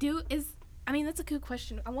 That's a good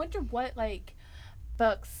question. I wonder what like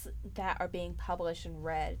books that are being published and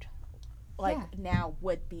read now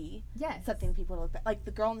would be something people look back, like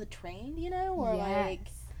The Girl on the Train, you know, or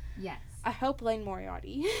yes. I hope Lane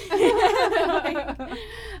Moriarty. I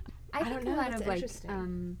think don't know, a lot that's of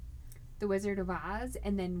like The Wizard of Oz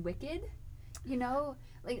and then Wicked, you know,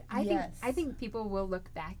 like I think people will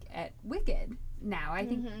look back at Wicked now. I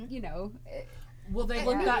think you know, will they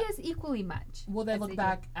look maybe back as equally much? Will they look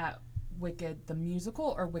back at Wicked the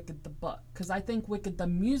musical or Wicked the book? Because I think Wicked the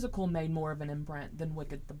musical made more of an imprint than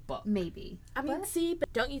Wicked the book. Maybe. But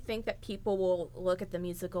don't you think that people will look at the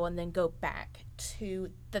musical and then go back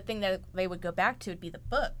to the thing that they would go back to would be the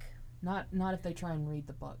book? Not if they try and read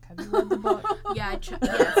the book. Have you read the book? Yeah,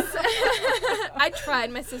 yes. I tried,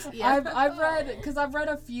 my sister. Yeah. I've read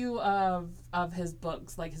a few of his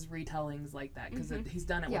books, like his retellings like that, because he's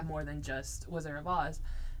done it with more than just Wizard of Oz.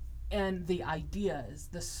 And the ideas,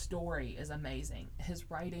 the story is amazing. His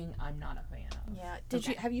writing, I'm not a fan of.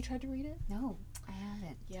 Yeah. Have you tried to read it? No, I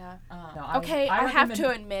haven't. Yeah. No, I have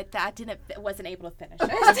to admit that I wasn't able to finish it.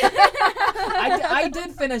 I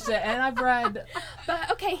did finish it, and I've read. But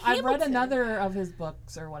okay, I've read another of his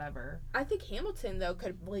books or whatever. I think Hamilton though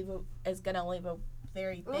is gonna leave a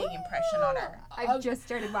very big impression on her. I've just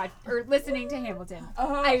started watching or listening to Hamilton.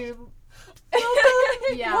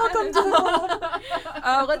 Yeah. Welcome to the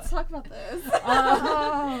Let's talk about this.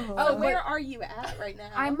 Where are you at right now?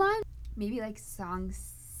 I'm on maybe like song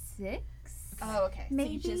 6. Oh, okay.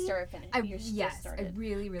 Maybe. So you just started finishing. I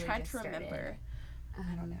really Trying just to started. remember.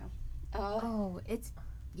 I don't know. Oh, It's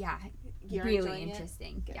you're really enjoying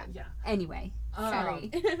interesting. it? Yeah. Anyway,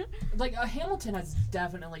 sorry. Like Hamilton has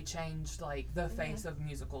definitely changed like the face of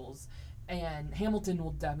musicals, and Hamilton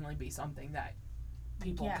will definitely be something that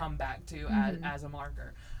people come back to as a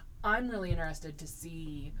marker. I'm really interested to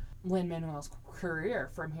see Lin-Manuel's career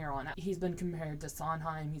from here on out. He's been compared to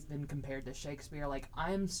Sondheim, he's been compared to Shakespeare. Like,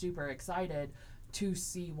 I'm super excited to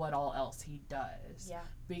see what all else he does. Yeah.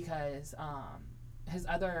 Because his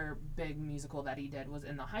other big musical that he did was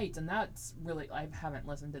In the Heights, and that's really, I haven't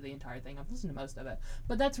listened to the entire thing, I've listened to most of it,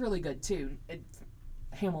 but that's really good too.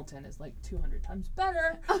 Hamilton is like 200 times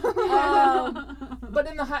better. But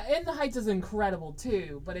In the Heights is incredible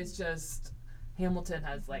too, but it's just, Hamilton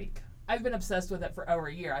has like, I've been obsessed with it for over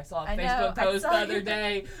a year. I saw a Facebook post the other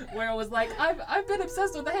day where it was like, I've been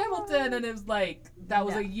obsessed with Hamilton, and it was like, that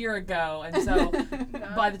was a year ago, and so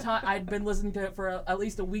by the time, I'd been listening to it for at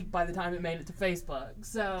least a week by the time it made it to Facebook,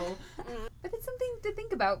 so. But it's something to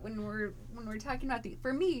think about when we're talking about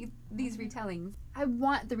for me, these retellings. I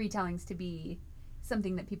want the retellings to be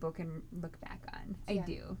something that people can look back on. I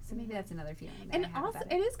do. So maybe that's another feeling that And I have also,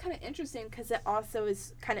 about it is kind of interesting because it also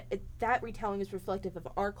is kind of, that retelling is reflective of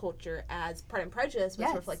our culture as Pride and Prejudice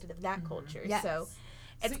was reflective of that culture. Yes. So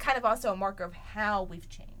it's kind of also a marker of how we've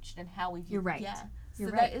changed and how we've... You're right. Yeah. You're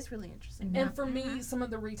so right. that is really interesting. And for me, some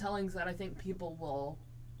of the retellings that I think people will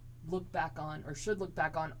look back on, or should look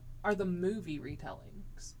back on, are the movie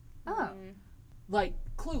retellings. Oh. Like,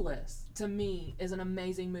 Clueless, to me, is an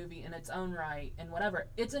amazing movie in its own right, and whatever.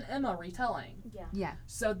 It's an Emma retelling. Yeah. Yeah.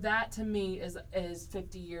 So that, to me, is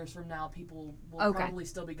 50 years from now, people will probably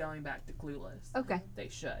still be going back to Clueless. Okay. They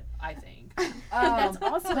should, I think. And that's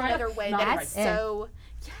also another way that Pride. it's so...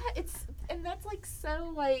 Yeah, it's... And that's, like,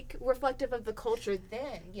 so, like, reflective of the culture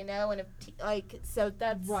then, you know? And, so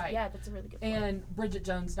that's... Right. Yeah, that's a really good point. And Bridget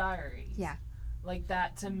Jones' Diaries. Yeah. Like,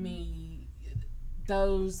 that, to me...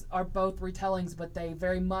 Those are both retellings, but they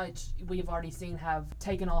very much, we've already seen, have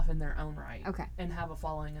taken off in their own right. Okay. And have a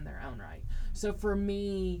following in their own right. So for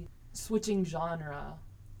me, switching genre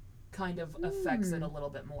kind of affects it a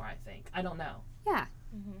little bit more, I think. I don't know. Yeah.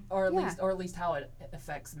 Or at least how it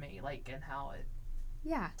affects me, like, and how it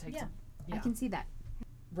takes I can see that.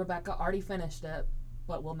 Rebecca already finished it,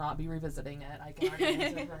 but will not be revisiting it. I can already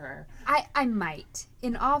answer for her. I might.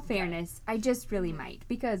 In all fairness, I just really might,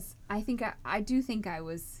 because I think I do think I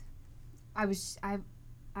was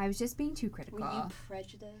just being too critical. Were you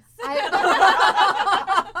prejudiced?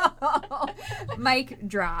 Mic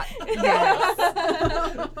drop. Yes.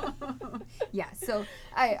 Yeah, so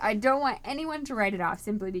I don't want anyone to write it off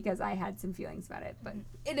simply because I had some feelings about it, but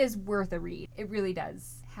it is worth a read. It really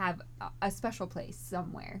does have a special place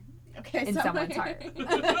somewhere. Okay, in someone's heart.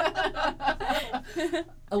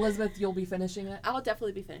 Elizabeth, you'll be finishing it? I'll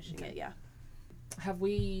definitely be finishing it, yeah. Have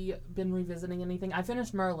we been revisiting anything? I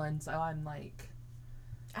finished Merlin, so I'm like...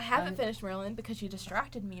 I haven't finished Merlin because you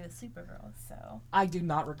distracted me with Supergirl, so... I do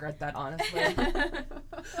not regret that, honestly.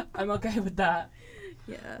 I'm okay with that.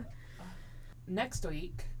 Yeah. Next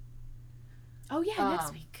week... Oh, yeah,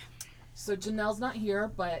 next week. So Janelle's not here,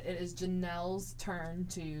 but it is Janelle's turn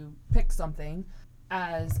to pick something.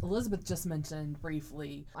 As Elizabeth just mentioned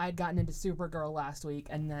briefly, I had gotten into Supergirl last week,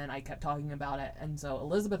 and then I kept talking about it, and so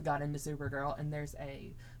Elizabeth got into Supergirl, and there's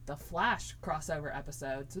the Flash crossover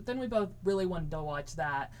episode, so then we both really wanted to watch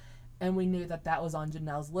that, and we knew that was on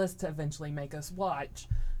Janelle's list to eventually make us watch,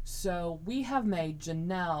 so we have made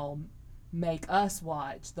Janelle make us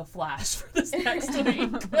watch The Flash for this next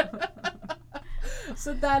week.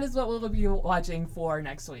 So that is what we'll be watching for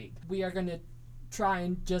next week. We are going to try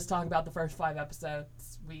and just talk about the first 5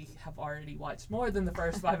 episodes. We have already watched more than the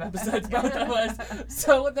first 5 episodes, both of us.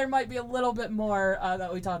 So there might be a little bit more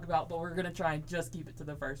that we talk about, but we're going to try and just keep it to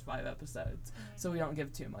the first 5 episodes so we don't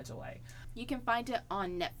give too much away. You can find it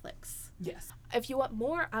on Netflix. Yes. If you want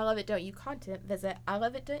more I Love It Don't You content, visit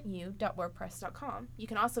iloveit.you.wordpress.com. You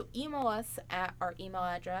can also email us at our email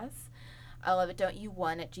address,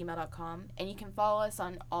 iloveitdon'tyou1@gmail.com, and you can follow us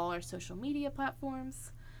on all our social media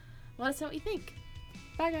platforms. Let us know what you think.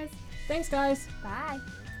 Bye, guys. Thanks, guys. Bye.